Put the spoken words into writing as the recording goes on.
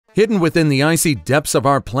Hidden within the icy depths of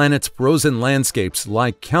our planet's frozen landscapes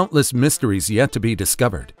lie countless mysteries yet to be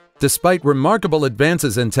discovered. Despite remarkable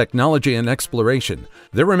advances in technology and exploration,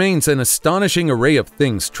 there remains an astonishing array of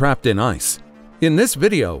things trapped in ice. In this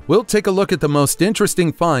video, we'll take a look at the most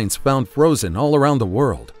interesting finds found frozen all around the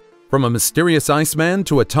world. From a mysterious iceman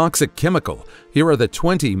to a toxic chemical, here are the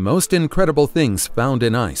 20 most incredible things found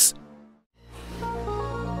in ice.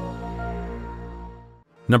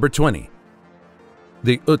 Number 20.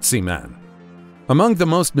 The Ötzi Man. Among the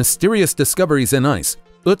most mysterious discoveries in ice,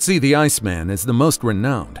 Ötzi the Iceman is the most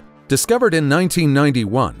renowned. Discovered in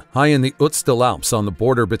 1991, high in the Ötztal Alps on the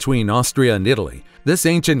border between Austria and Italy, this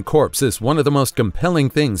ancient corpse is one of the most compelling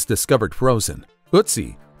things discovered frozen.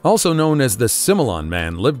 Ötzi, also known as the Cimolon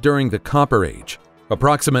Man, lived during the Copper Age,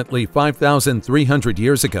 approximately 5,300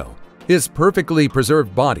 years ago. His perfectly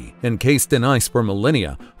preserved body, encased in ice for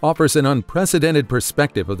millennia, offers an unprecedented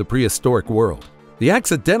perspective of the prehistoric world. The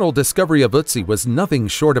accidental discovery of Ötzi was nothing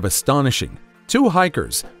short of astonishing. Two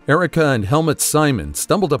hikers, Erika and Helmut Simon,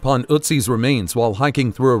 stumbled upon Ötzi's remains while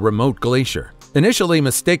hiking through a remote glacier. Initially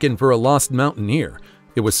mistaken for a lost mountaineer,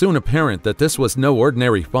 it was soon apparent that this was no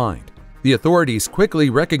ordinary find. The authorities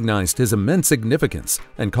quickly recognized his immense significance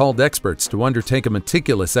and called experts to undertake a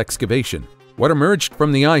meticulous excavation. What emerged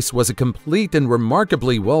from the ice was a complete and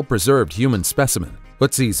remarkably well-preserved human specimen.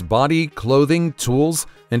 Ötzi's body, clothing, tools,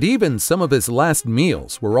 and even some of his last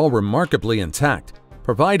meals were all remarkably intact,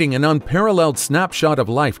 providing an unparalleled snapshot of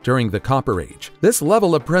life during the Copper Age. This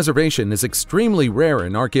level of preservation is extremely rare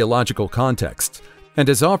in archaeological contexts and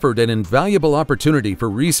has offered an invaluable opportunity for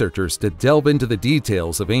researchers to delve into the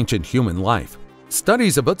details of ancient human life.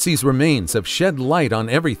 Studies of Ötzi's remains have shed light on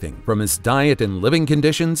everything from his diet and living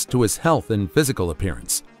conditions to his health and physical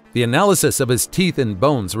appearance. The analysis of his teeth and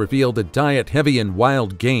bones revealed a diet heavy in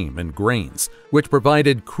wild game and grains, which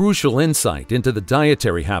provided crucial insight into the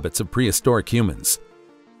dietary habits of prehistoric humans.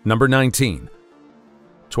 Number 19.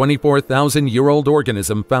 24,000-year-old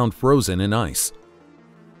organism found frozen in ice.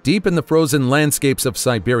 Deep in the frozen landscapes of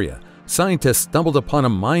Siberia, scientists stumbled upon a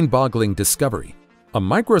mind-boggling discovery: a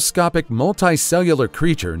microscopic multicellular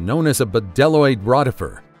creature known as a bdelloid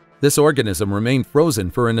rotifer. This organism remained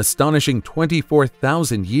frozen for an astonishing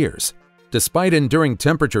 24,000 years. Despite enduring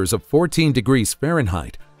temperatures of 14 degrees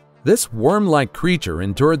Fahrenheit, this worm-like creature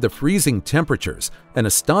endured the freezing temperatures and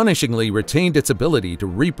astonishingly retained its ability to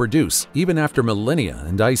reproduce even after millennia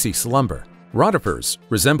and icy slumber. Rotifers,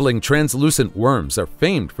 resembling translucent worms, are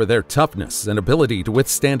famed for their toughness and ability to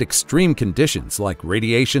withstand extreme conditions like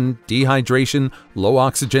radiation, dehydration, low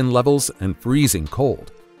oxygen levels, and freezing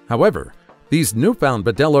cold. However, these newfound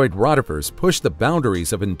bdelloid rotifers push the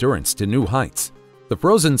boundaries of endurance to new heights. The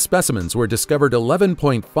frozen specimens were discovered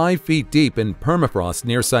 11.5 feet deep in permafrost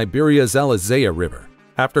near Siberia's Alizaya River.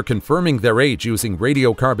 After confirming their age using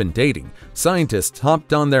radiocarbon dating, scientists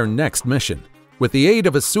hopped on their next mission. With the aid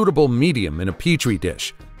of a suitable medium in a petri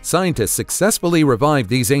dish, scientists successfully revived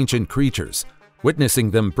these ancient creatures,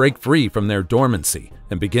 witnessing them break free from their dormancy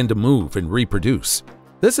and begin to move and reproduce.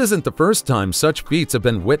 This isn't the first time such feats have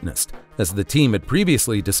been witnessed, as the team had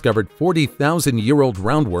previously discovered 40,000-year-old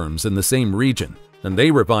roundworms in the same region, and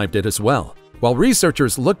they revived it as well. While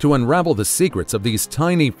researchers look to unravel the secrets of these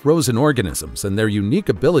tiny frozen organisms and their unique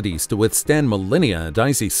abilities to withstand millennia and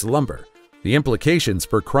icy slumber, the implications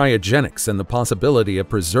for cryogenics and the possibility of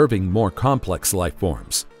preserving more complex life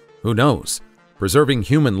forms. Who knows? Preserving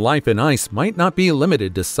human life in ice might not be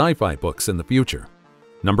limited to sci-fi books in the future.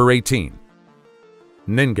 Number 18.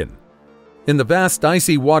 Ningen. In the vast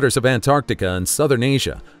icy waters of Antarctica and southern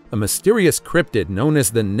Asia, a mysterious cryptid known as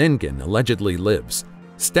the Ningen allegedly lives.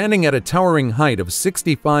 Standing at a towering height of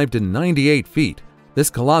 65 to 98 feet, this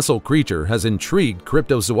colossal creature has intrigued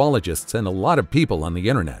cryptozoologists and a lot of people on the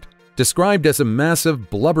internet. Described as a massive,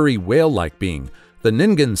 blubbery whale-like being, the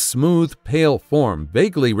Ningen's smooth, pale form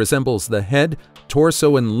vaguely resembles the head,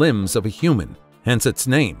 torso, and limbs of a human, hence its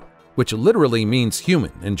name, which literally means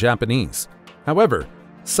human in Japanese. However,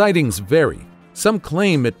 sightings vary. Some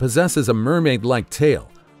claim it possesses a mermaid-like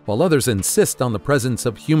tail, while others insist on the presence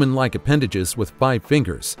of human-like appendages with 5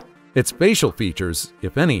 fingers. Its facial features,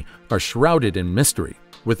 if any, are shrouded in mystery,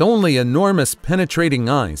 with only enormous penetrating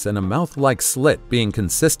eyes and a mouth-like slit being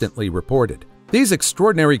consistently reported. These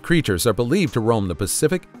extraordinary creatures are believed to roam the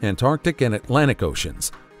Pacific, Antarctic, and Atlantic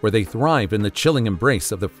Oceans, where they thrive in the chilling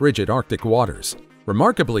embrace of the frigid Arctic waters.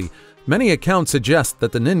 Remarkably, many accounts suggest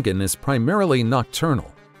that the Ningen is primarily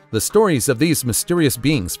nocturnal. The stories of these mysterious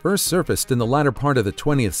beings first surfaced in the latter part of the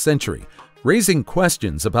 20th century, raising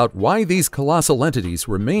questions about why these colossal entities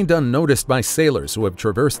remained unnoticed by sailors who have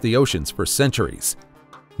traversed the oceans for centuries.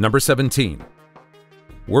 Number 17.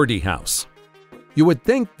 Wordie House. You would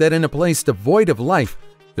think that in a place devoid of life,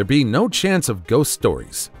 there'd be no chance of ghost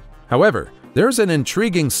stories. However, there's an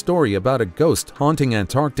intriguing story about a ghost haunting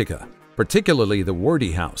Antarctica, particularly the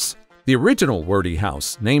Wordie House. The original Wordie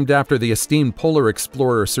House, named after the esteemed polar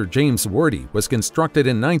explorer Sir James Wordie, was constructed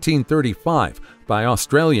in 1935 by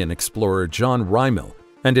Australian explorer John Rymel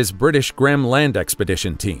and his British Graham Land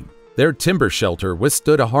expedition team. Their timber shelter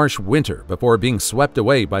withstood a harsh winter before being swept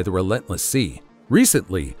away by the relentless sea.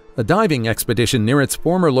 Recently, a diving expedition near its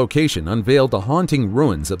former location unveiled the haunting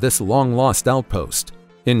ruins of this long-lost outpost.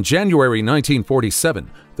 In January 1947,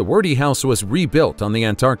 the Wordie House was rebuilt on the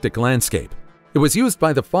Antarctic landscape. It was used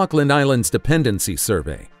by the Falkland Islands Dependency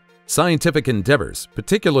Survey. Scientific endeavors,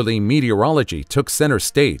 particularly meteorology, took center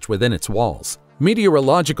stage within its walls.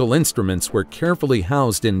 Meteorological instruments were carefully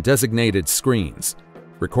housed in designated screens,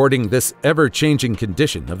 recording this ever-changing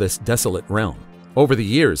condition of this desolate realm. Over the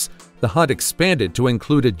years, the hut expanded to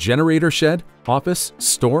include a generator shed, office,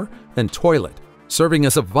 store, and toilet, serving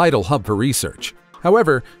as a vital hub for research.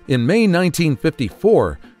 However, in May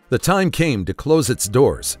 1954, the time came to close its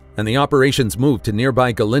doors, and the operations moved to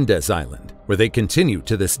nearby Galindez Island, where they continue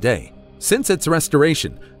to this day. Since its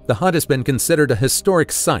restoration, the hut has been considered a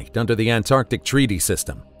historic site under the Antarctic Treaty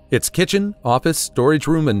System. Its kitchen, office, storage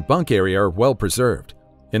room, and bunk area are well preserved.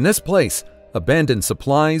 In this place, abandoned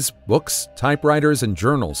supplies, books, typewriters, and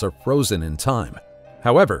journals are frozen in time.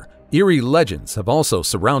 However, eerie legends have also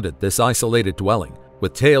surrounded this isolated dwelling,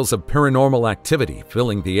 with tales of paranormal activity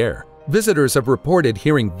filling the air. Visitors have reported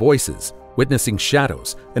hearing voices, witnessing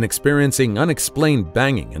shadows, and experiencing unexplained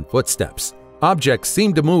banging and footsteps. Objects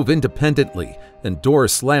seem to move independently, and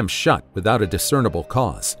doors slam shut without a discernible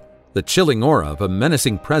cause. The chilling aura of a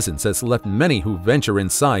menacing presence has left many who venture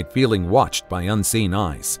inside feeling watched by unseen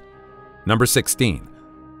eyes. Number 16.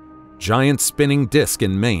 Giant Spinning Disc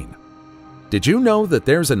in Maine. Did you know that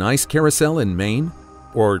there's an ice carousel in Maine?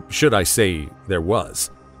 Or should I say, there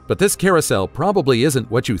was. But this carousel probably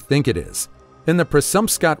isn't what you think it is. In the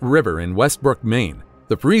Presumpscot River in Westbrook, Maine,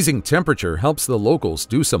 the freezing temperature helps the locals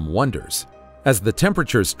do some wonders. As the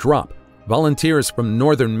temperatures drop, volunteers from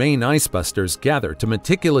northern Maine icebusters gather to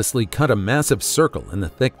meticulously cut a massive circle in the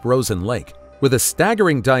thick frozen lake. With a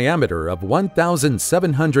staggering diameter of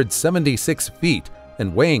 1,776 feet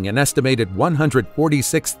and weighing an estimated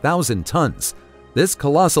 146,000 tons, this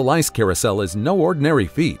colossal ice carousel is no ordinary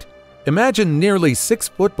feat. Imagine nearly 6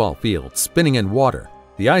 football fields spinning in water.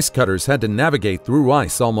 The ice cutters had to navigate through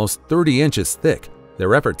ice almost 30 inches thick,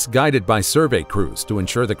 their efforts guided by survey crews to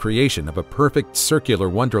ensure the creation of a perfect circular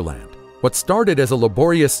wonderland. What started as a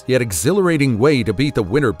laborious yet exhilarating way to beat the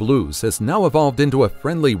winter blues has now evolved into a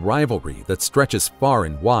friendly rivalry that stretches far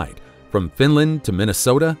and wide, from Finland to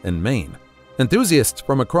Minnesota and Maine. Enthusiasts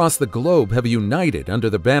from across the globe have united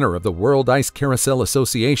under the banner of the World Ice Carousel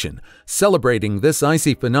Association, celebrating this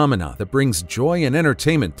icy phenomena that brings joy and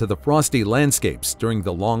entertainment to the frosty landscapes during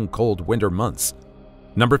the long, cold winter months.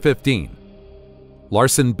 Number 15.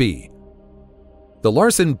 Larsen B. The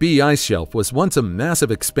Larsen B ice shelf was once a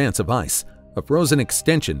massive expanse of ice, a frozen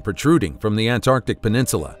extension protruding from the Antarctic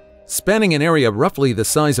peninsula. Spanning an area roughly the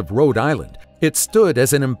size of Rhode Island, it stood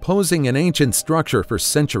as an imposing and ancient structure for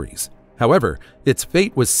centuries. However, its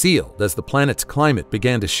fate was sealed as the planet's climate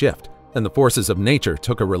began to shift, and the forces of nature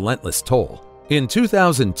took a relentless toll. In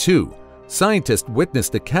 2002, scientists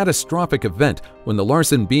witnessed a catastrophic event when the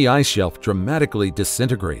Larsen B ice shelf dramatically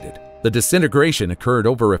disintegrated. The disintegration occurred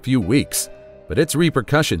over a few weeks, but its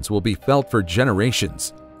repercussions will be felt for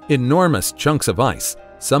generations. Enormous chunks of ice,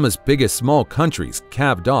 some as big as small countries,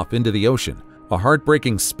 calved off into the ocean, a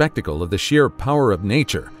heartbreaking spectacle of the sheer power of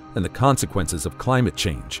nature and the consequences of climate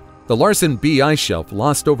change. The Larsen B ice shelf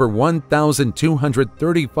lost over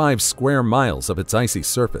 1,235 square miles of its icy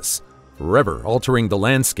surface, forever altering the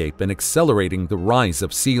landscape and accelerating the rise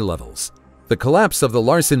of sea levels. The collapse of the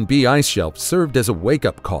Larsen B ice shelf served as a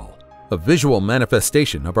wake-up call, a visual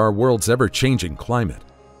manifestation of our world's ever-changing climate.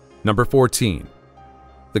 Number 14.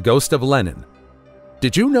 The Ghost of Lenin.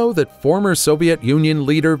 Did you know that former Soviet Union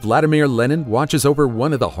leader Vladimir Lenin watches over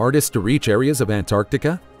one of the hardest-to-reach areas of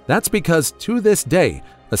Antarctica? That's because, to this day,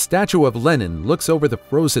 a statue of Lenin looks over the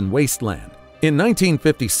frozen wasteland. In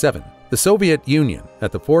 1957, the Soviet Union,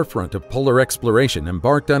 at the forefront of polar exploration,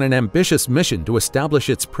 embarked on an ambitious mission to establish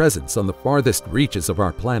its presence on the farthest reaches of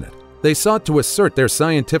our planet. They sought to assert their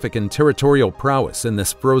scientific and territorial prowess in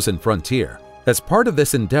this frozen frontier. As part of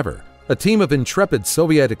this endeavor, a team of intrepid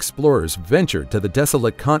Soviet explorers ventured to the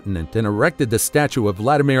desolate continent and erected the statue of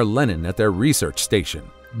Vladimir Lenin at their research station,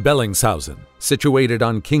 Bellingshausen, situated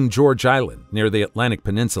on King George Island near the Atlantic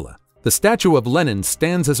Peninsula. The statue of Lenin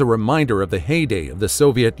stands as a reminder of the heyday of the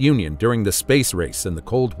Soviet Union during the space race and the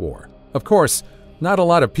Cold War. Of course, not a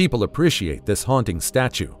lot of people appreciate this haunting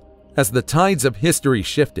statue. As the tides of history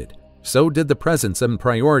shifted, so did the presence and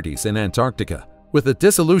priorities in Antarctica. With the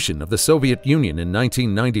dissolution of the Soviet Union in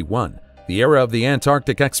 1991, the era of the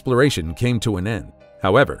Antarctic exploration came to an end.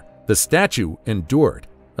 However, the statue endured,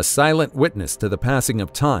 a silent witness to the passing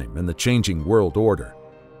of time and the changing world order.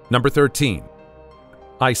 Number 13.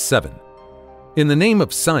 Ice 7. In the name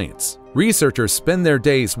of science, researchers spend their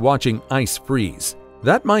days watching ice freeze.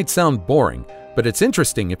 That might sound boring, but it's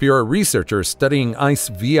interesting if you're a researcher studying ice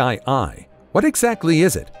VII. What exactly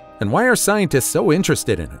is it, and why are scientists so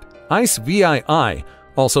interested in it? Ice VII,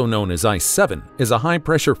 also known as Ice 7, is a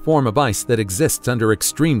high-pressure form of ice that exists under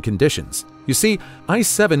extreme conditions. You see, Ice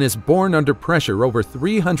 7 is born under pressure over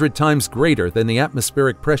 300 times greater than the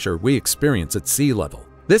atmospheric pressure we experience at sea level.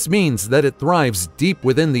 This means that it thrives deep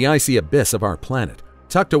within the icy abyss of our planet,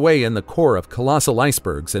 tucked away in the core of colossal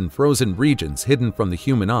icebergs and frozen regions hidden from the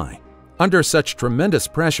human eye. Under such tremendous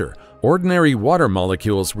pressure, ordinary water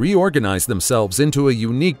molecules reorganize themselves into a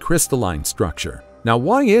unique crystalline structure. Now,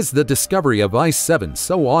 why is the discovery of Ice 7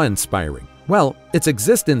 so awe-inspiring? Well, its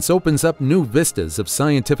existence opens up new vistas of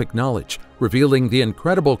scientific knowledge, revealing the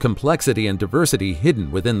incredible complexity and diversity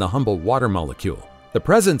hidden within the humble water molecule. The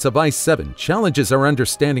presence of Ice 7 challenges our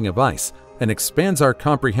understanding of ice and expands our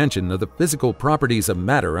comprehension of the physical properties of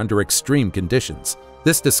matter under extreme conditions.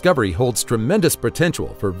 This discovery holds tremendous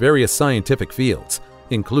potential for various scientific fields,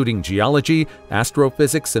 including geology,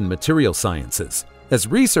 astrophysics, and material sciences. As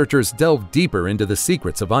researchers delve deeper into the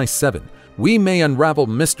secrets of Ice 7, we may unravel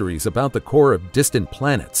mysteries about the core of distant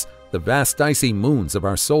planets, the vast icy moons of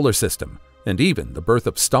our solar system, and even the birth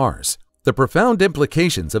of stars. The profound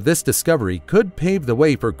implications of this discovery could pave the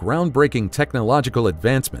way for groundbreaking technological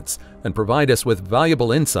advancements and provide us with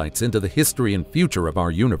valuable insights into the history and future of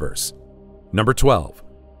our universe. Number 12.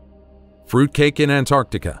 Fruitcake in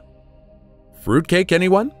Antarctica. Fruitcake,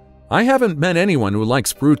 anyone? I haven't met anyone who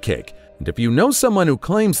likes fruitcake, and if you know someone who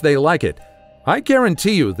claims they like it, I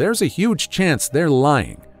guarantee you there's a huge chance they're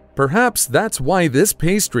lying. Perhaps that's why this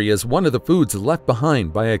pastry is one of the foods left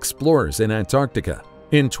behind by explorers in Antarctica.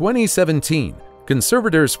 In 2017,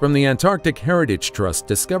 conservators from the Antarctic Heritage Trust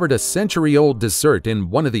discovered a century-old dessert in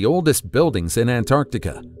one of the oldest buildings in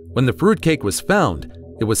Antarctica. When the fruitcake was found,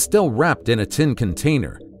 it was still wrapped in a tin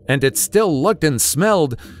container, and it still looked and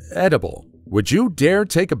smelled edible. Would you dare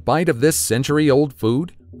take a bite of this century-old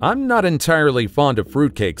food? I'm not entirely fond of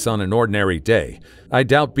fruitcakes on an ordinary day. I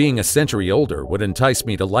doubt being a century older would entice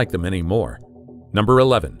me to like them anymore. Number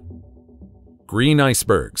 11. Green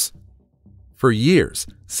icebergs. For years,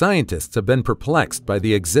 scientists have been perplexed by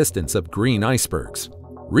the existence of green icebergs.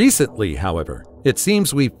 Recently, however, it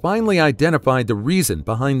seems we've finally identified the reason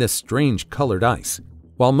behind this strange colored ice.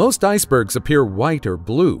 While most icebergs appear white or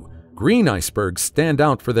blue, green icebergs stand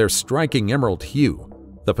out for their striking emerald hue.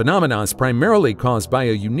 The phenomenon is primarily caused by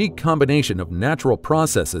a unique combination of natural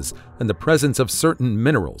processes and the presence of certain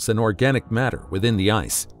minerals and organic matter within the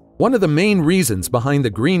ice. One of the main reasons behind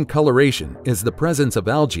the green coloration is the presence of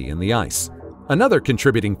algae in the ice. Another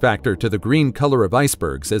contributing factor to the green color of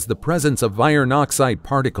icebergs is the presence of iron oxide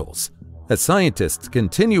particles. As scientists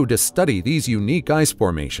continue to study these unique ice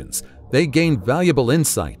formations, they gain valuable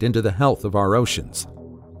insight into the health of our oceans.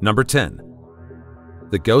 Number 10.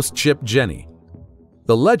 The Ghost Ship Jenny.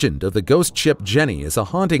 The legend of the ghost ship Jenny is a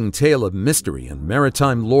haunting tale of mystery and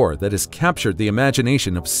maritime lore that has captured the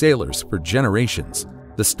imagination of sailors for generations.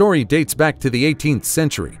 The story dates back to the 18th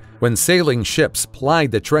century, when sailing ships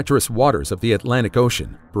plied the treacherous waters of the Atlantic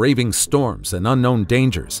Ocean, braving storms and unknown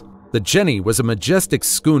dangers. The Jenny was a majestic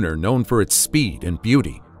schooner known for its speed and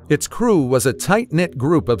beauty. Its crew was a tight-knit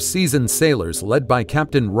group of seasoned sailors led by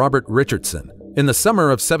Captain Robert Richardson. In the summer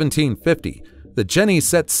of 1750, the Jenny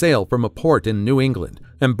set sail from a port in New England,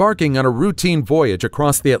 embarking on a routine voyage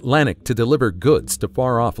across the Atlantic to deliver goods to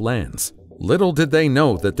far-off lands. Little did they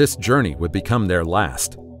know that this journey would become their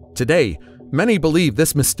last. Today, many believe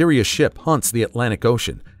this mysterious ship haunts the Atlantic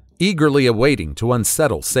Ocean, eagerly awaiting to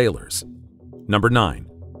unsettle sailors. Number 9.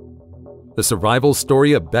 The survival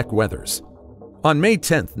story of Beck Weathers. On May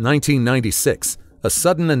 10, 1996, a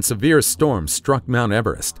sudden and severe storm struck Mount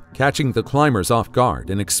Everest, catching the climbers off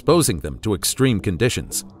guard and exposing them to extreme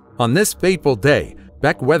conditions. On this fateful day,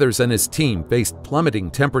 Beck Weathers and his team faced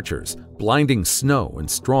plummeting temperatures, blinding snow, and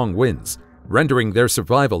strong winds, rendering their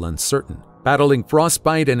survival uncertain. Battling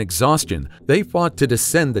frostbite and exhaustion, they fought to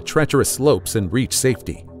descend the treacherous slopes and reach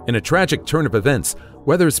safety. In a tragic turn of events,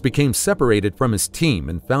 Weathers became separated from his team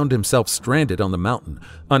and found himself stranded on the mountain,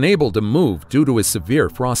 unable to move due to his severe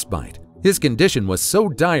frostbite. His condition was so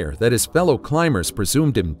dire that his fellow climbers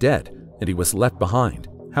presumed him dead, and he was left behind.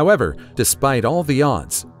 However, despite all the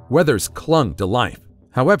odds, Weathers clung to life.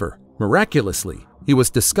 However, miraculously, he was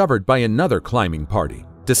discovered by another climbing party.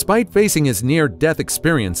 Despite facing his near-death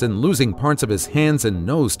experience and losing parts of his hands and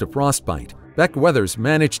nose to frostbite, Beck Weathers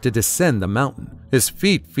managed to descend the mountain, his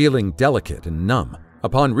feet feeling delicate and numb.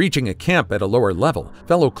 Upon reaching a camp at a lower level,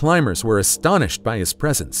 fellow climbers were astonished by his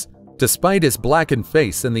presence. Despite his blackened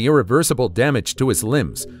face and the irreversible damage to his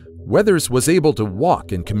limbs, Weathers was able to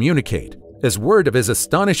walk and communicate. As word of his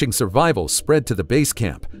astonishing survival spread to the base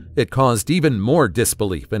camp, it caused even more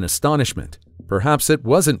disbelief and astonishment. Perhaps it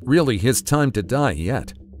wasn't really his time to die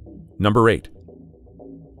yet. Number 8.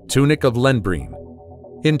 Tunic of Lenbreen.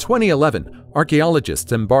 In 2011,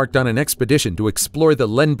 archaeologists embarked on an expedition to explore the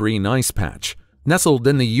Lenbreen ice patch, nestled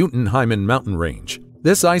in the Jotunheimen mountain range.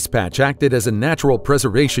 This ice patch acted as a natural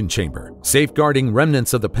preservation chamber, safeguarding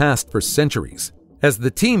remnants of the past for centuries. As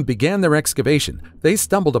the team began their excavation, they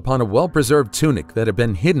stumbled upon a well-preserved tunic that had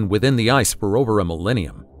been hidden within the ice for over a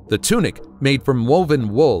millennium. The tunic, made from woven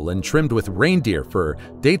wool and trimmed with reindeer fur,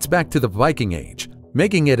 dates back to the Viking Age,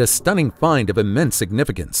 making it a stunning find of immense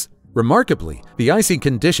significance. Remarkably, the icy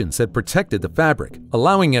conditions had protected the fabric,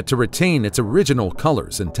 allowing it to retain its original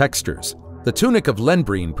colors and textures. The Tunic of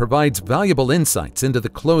Lenbreen provides valuable insights into the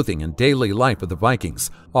clothing and daily life of the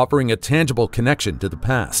Vikings, offering a tangible connection to the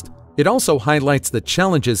past. It also highlights the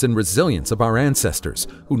challenges and resilience of our ancestors,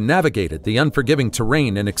 who navigated the unforgiving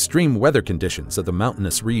terrain and extreme weather conditions of the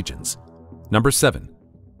mountainous regions. Number 7.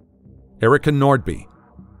 Erika Nordby.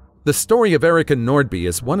 The story of Erika Nordby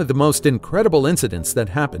is one of the most incredible incidents that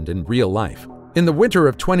happened in real life. In the winter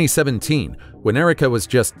of 2017, when Erika was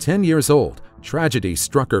just 10 years old, tragedy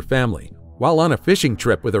struck her family. While on a fishing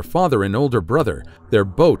trip with her father and older brother, their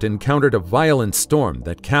boat encountered a violent storm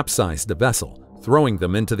that capsized the vessel, throwing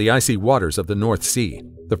them into the icy waters of the North Sea.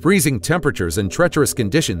 The freezing temperatures and treacherous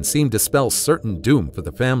conditions seemed to spell certain doom for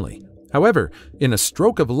the family. However, in a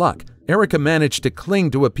stroke of luck, Erika managed to cling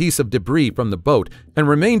to a piece of debris from the boat and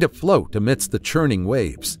remained afloat amidst the churning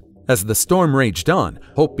waves. As the storm raged on,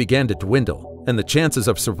 hope began to dwindle, and the chances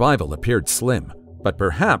of survival appeared slim. But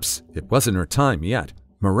perhaps it wasn't her time yet.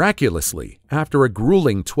 Miraculously, after a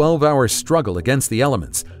grueling 12-hour struggle against the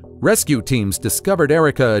elements, rescue teams discovered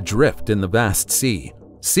Erika adrift in the vast sea.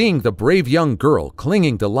 Seeing the brave young girl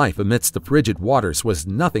clinging to life amidst the frigid waters was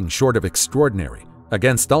nothing short of extraordinary.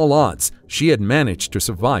 Against all odds, she had managed to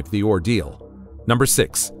survive the ordeal. Number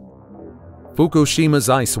 6. Fukushima's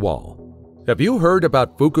Ice Wall. Have you heard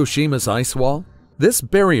about Fukushima's ice wall? This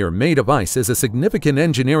barrier made of ice is a significant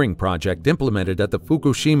engineering project implemented at the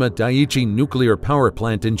Fukushima Daiichi nuclear power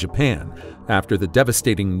plant in Japan after the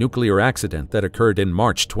devastating nuclear accident that occurred in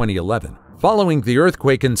March 2011. Following the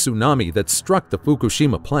earthquake and tsunami that struck the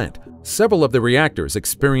Fukushima plant, several of the reactors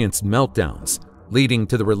experienced meltdowns, leading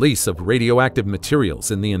to the release of radioactive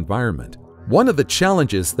materials in the environment. One of the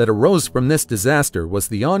challenges that arose from this disaster was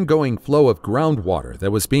the ongoing flow of groundwater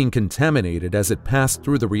that was being contaminated as it passed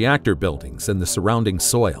through the reactor buildings and the surrounding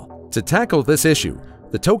soil. To tackle this issue,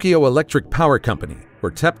 the Tokyo Electric Power Company, or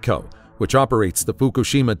TEPCO, which operates the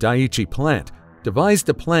Fukushima Daiichi plant, devised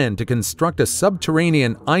a plan to construct a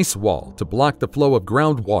subterranean ice wall to block the flow of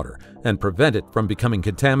groundwater and prevent it from becoming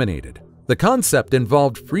contaminated. The concept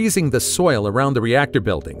involved freezing the soil around the reactor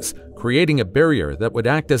buildings, creating a barrier that would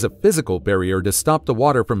act as a physical barrier to stop the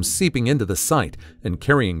water from seeping into the site and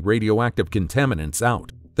carrying radioactive contaminants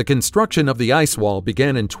out. The construction of the ice wall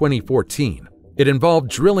began in 2014. It involved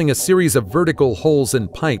drilling a series of vertical holes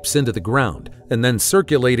and pipes into the ground and then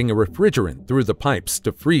circulating a refrigerant through the pipes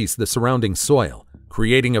to freeze the surrounding soil,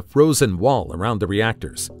 creating a frozen wall around the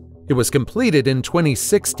reactors. It was completed in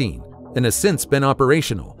 2016 and has since been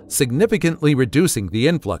operational, significantly reducing the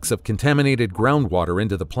influx of contaminated groundwater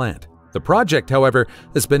into the plant. The project, however,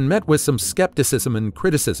 has been met with some skepticism and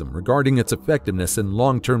criticism regarding its effectiveness and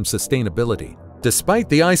long-term sustainability. Despite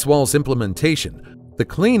the ice wall's implementation, the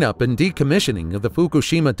cleanup and decommissioning of the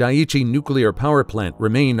Fukushima Daiichi nuclear power plant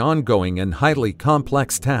remain ongoing and highly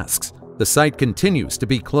complex tasks. The site continues to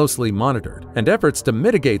be closely monitored, and efforts to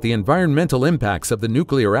mitigate the environmental impacts of the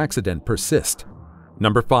nuclear accident persist.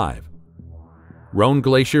 Number 5. Rhone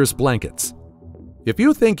Glacier's blankets. If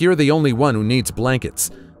you think you're the only one who needs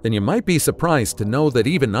blankets, then you might be surprised to know that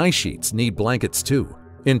even ice sheets need blankets too.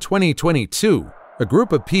 In 2022, a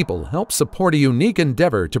group of people helped support a unique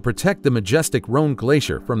endeavor to protect the majestic Rhone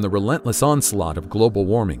Glacier from the relentless onslaught of global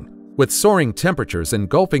warming. With soaring temperatures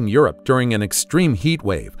engulfing Europe during an extreme heat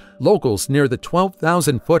wave, locals near the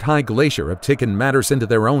 12,000-foot-high glacier have taken matters into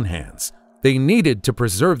their own hands. They needed to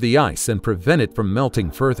preserve the ice and prevent it from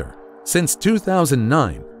melting further. Since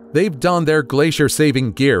 2009, they've donned their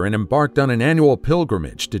glacier-saving gear and embarked on an annual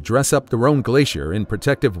pilgrimage to dress up the Rhone Glacier in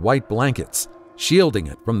protective white blankets. shielding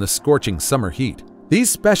it from the scorching summer heat. These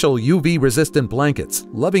special UV-resistant blankets,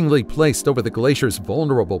 lovingly placed over the glacier's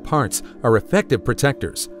vulnerable parts, are effective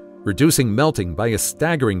protectors, reducing melting by a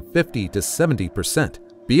staggering 50 to 70%.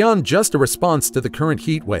 Beyond just a response to the current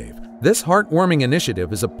heat wave, this heartwarming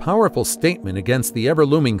initiative is a powerful statement against the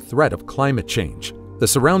ever-looming threat of climate change. The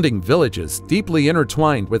surrounding villages, deeply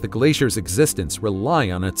intertwined with the glacier's existence, rely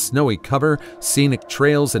on its snowy cover, scenic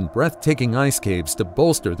trails, and breathtaking ice caves to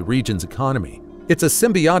bolster the region's economy. It's a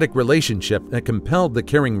symbiotic relationship that compelled the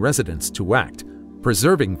caring residents to act,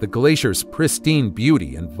 preserving the glacier's pristine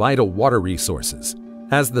beauty and vital water resources.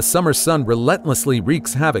 As the summer sun relentlessly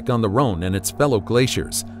wreaks havoc on the Rhone and its fellow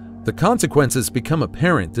glaciers, the consequences become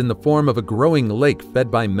apparent in the form of a growing lake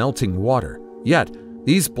fed by melting water. Yet,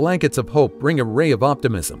 these blankets of hope bring a ray of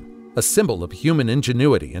optimism, a symbol of human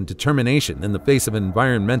ingenuity and determination in the face of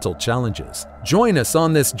environmental challenges. Join us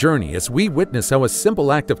on this journey as we witness how a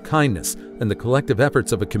simple act of kindness and the collective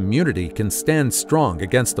efforts of a community can stand strong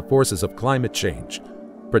against the forces of climate change,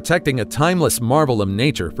 protecting a timeless marvel of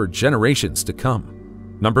nature for generations to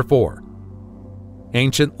come. Number 4.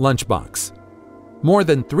 Ancient Lunchbox. More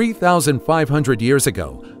than 3,500 years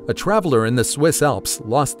ago, a traveler in the Swiss Alps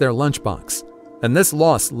lost their lunchbox. And this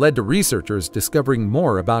loss led to researchers discovering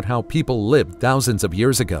more about how people lived thousands of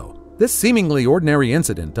years ago. This seemingly ordinary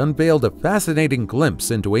incident unveiled a fascinating glimpse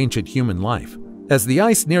into ancient human life. As the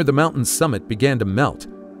ice near the mountain's summit began to melt,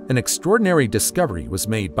 an extraordinary discovery was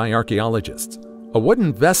made by archaeologists. A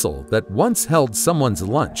wooden vessel that once held someone's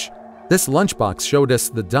lunch. This lunchbox showed us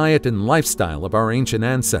the diet and lifestyle of our ancient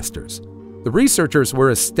ancestors. The researchers were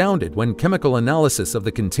astounded when chemical analysis of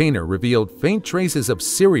the container revealed faint traces of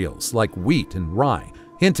cereals like wheat and rye,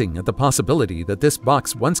 hinting at the possibility that this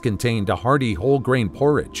box once contained a hearty whole-grain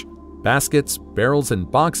porridge. Baskets, barrels, and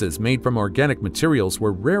boxes made from organic materials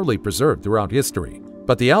were rarely preserved throughout history,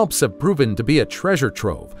 but the Alps have proven to be a treasure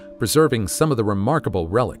trove, preserving some of the remarkable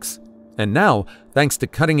relics. And now, thanks to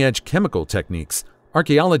cutting-edge chemical techniques,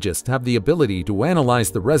 archaeologists have the ability to analyze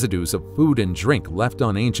the residues of food and drink left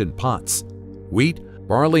on ancient pots. Wheat,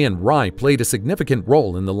 barley, and rye played a significant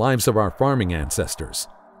role in the lives of our farming ancestors.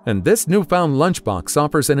 And this newfound lunchbox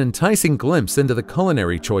offers an enticing glimpse into the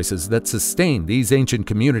culinary choices that sustain these ancient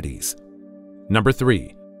communities. Number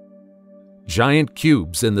 3. Giant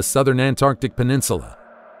cubes in the southern Antarctic Peninsula.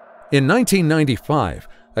 In 1995,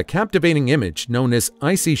 a captivating image known as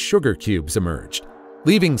icy sugar cubes emerged,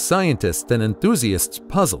 leaving scientists and enthusiasts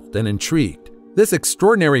puzzled and intrigued. This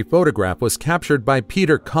extraordinary photograph was captured by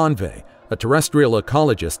Peter Convey, a terrestrial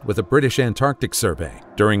ecologist with the British Antarctic Survey,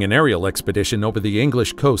 during an aerial expedition over the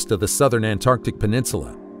English coast of the southern Antarctic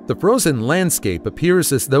Peninsula. The frozen landscape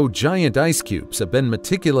appears as though giant ice cubes have been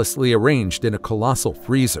meticulously arranged in a colossal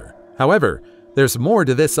freezer. However, there's more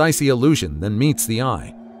to this icy illusion than meets the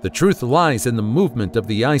eye. The truth lies in the movement of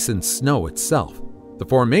the ice and snow itself. The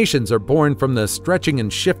formations are born from the stretching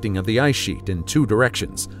and shifting of the ice sheet in two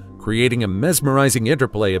directions, creating a mesmerizing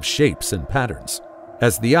interplay of shapes and patterns.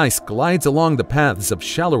 As the ice glides along the paths of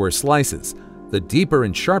shallower slices, the deeper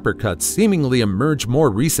and sharper cuts seemingly emerge more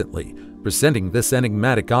recently, presenting this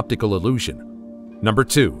enigmatic optical illusion. Number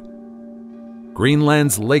 2.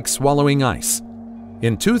 Greenland's lake-swallowing ice.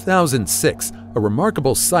 In 2006, a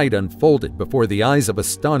remarkable sight unfolded before the eyes of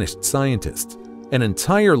astonished scientists. An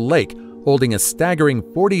entire lake holding a staggering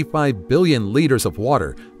 45 billion liters of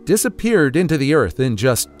water disappeared into the earth in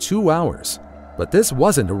just 2 hours. But this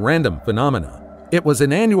wasn't a random phenomenon. It was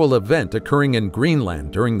an annual event occurring in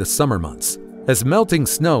Greenland during the summer months. As melting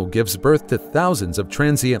snow gives birth to thousands of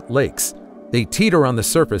transient lakes, they teeter on the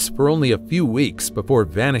surface for only a few weeks before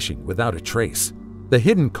vanishing without a trace. The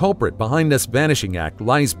hidden culprit behind this vanishing act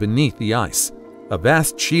lies beneath the ice, a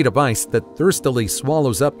vast sheet of ice that thirstily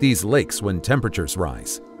swallows up these lakes when temperatures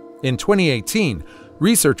rise. In 2018,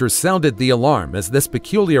 researchers sounded the alarm as this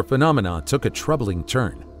peculiar phenomenon took a troubling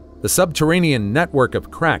turn. The subterranean network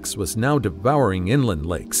of cracks was now devouring inland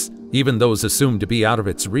lakes, even those assumed to be out of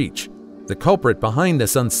its reach. The culprit behind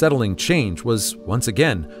this unsettling change was, once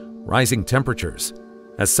again, rising temperatures.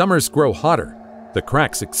 As summers grow hotter, the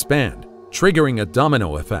cracks expand, triggering a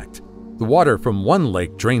domino effect. The water from one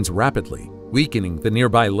lake drains rapidly, weakening the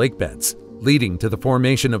nearby lake beds, leading to the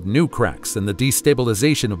formation of new cracks and the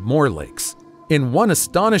destabilization of more lakes. In one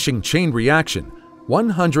astonishing chain reaction,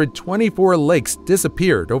 124 lakes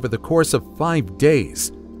disappeared over the course of 5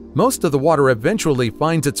 days. Most of the water eventually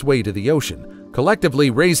finds its way to the ocean, collectively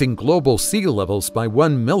raising global sea levels by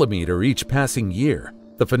 1 millimeter each passing year.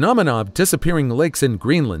 The phenomena of disappearing lakes in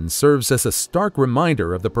Greenland serves as a stark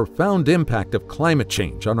reminder of the profound impact of climate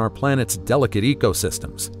change on our planet's delicate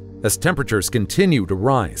ecosystems. As temperatures continue to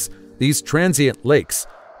rise, these transient lakes,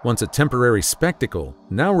 once a temporary spectacle,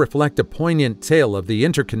 now reflect a poignant tale of the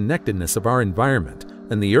interconnectedness of our environment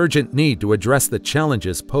and the urgent need to address the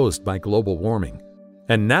challenges posed by global warming.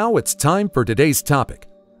 And now it's time for today's topic.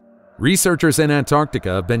 Researchers in Antarctica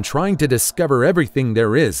have been trying to discover everything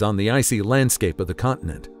there is on the icy landscape of the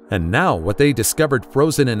continent. And now what they discovered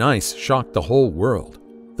frozen in ice shocked the whole world.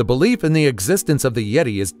 The belief in the existence of the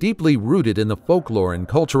Yeti is deeply rooted in the folklore and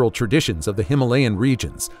cultural traditions of the Himalayan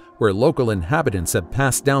regions, where local inhabitants have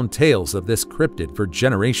passed down tales of this cryptid for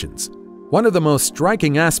generations. One of the most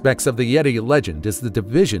striking aspects of the Yeti legend is the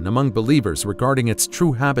division among believers regarding its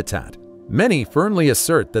true habitat. Many firmly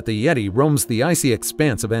assert that the Yeti roams the icy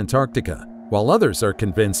expanse of Antarctica, while others are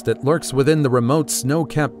convinced it lurks within the remote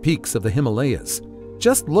snow-capped peaks of the Himalayas.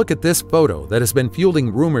 Just look at this photo that has been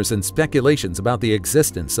fueling rumors and speculations about the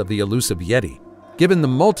existence of the elusive Yeti. Given the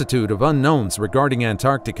multitude of unknowns regarding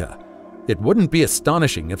Antarctica, it wouldn't be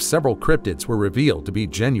astonishing if several cryptids were revealed to be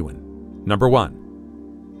genuine. Number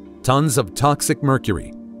 1. Tons of toxic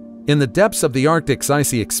mercury. In the depths of the Arctic's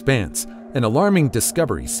icy expanse, an alarming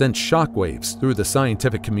discovery sent shockwaves through the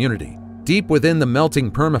scientific community. Deep within the melting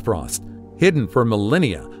permafrost, hidden for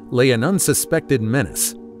millennia, lay an unsuspected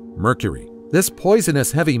menace: mercury. This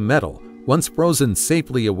poisonous heavy metal, once frozen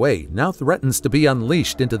safely away, now threatens to be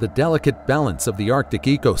unleashed into the delicate balance of the Arctic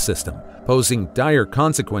ecosystem, posing dire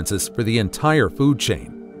consequences for the entire food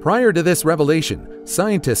chain. Prior to this revelation,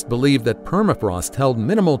 scientists believed that permafrost held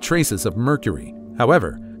minimal traces of mercury.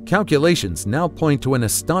 However, calculations now point to an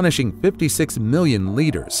astonishing 56 million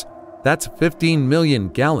liters. That's 15 million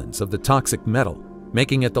gallons of the toxic metal,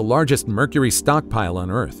 making it the largest mercury stockpile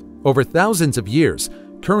on Earth. Over thousands of years,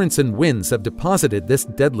 currents and winds have deposited this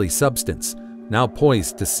deadly substance, now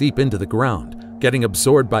poised to seep into the ground, getting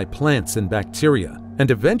absorbed by plants and bacteria,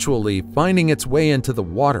 and eventually finding its way into the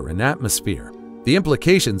water and atmosphere. The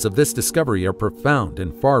implications of this discovery are profound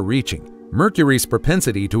and far-reaching. Mercury's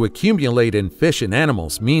propensity to accumulate in fish and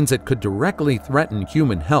animals means it could directly threaten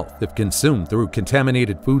human health if consumed through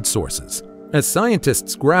contaminated food sources. As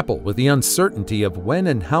scientists grapple with the uncertainty of when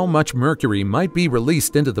and how much mercury might be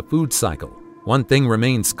released into the food cycle, one thing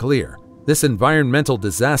remains clear: this environmental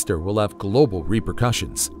disaster will have global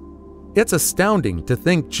repercussions. It's astounding to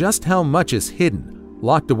think just how much is hidden,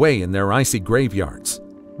 locked away in their icy graveyards.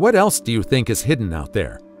 What else do you think is hidden out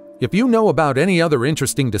there? If you know about any other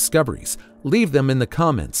interesting discoveries, leave them in the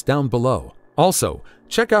comments down below. Also,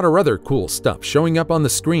 check out our other cool stuff showing up on the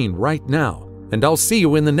screen right now, and I'll see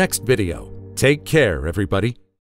you in the next video. Take care, everybody.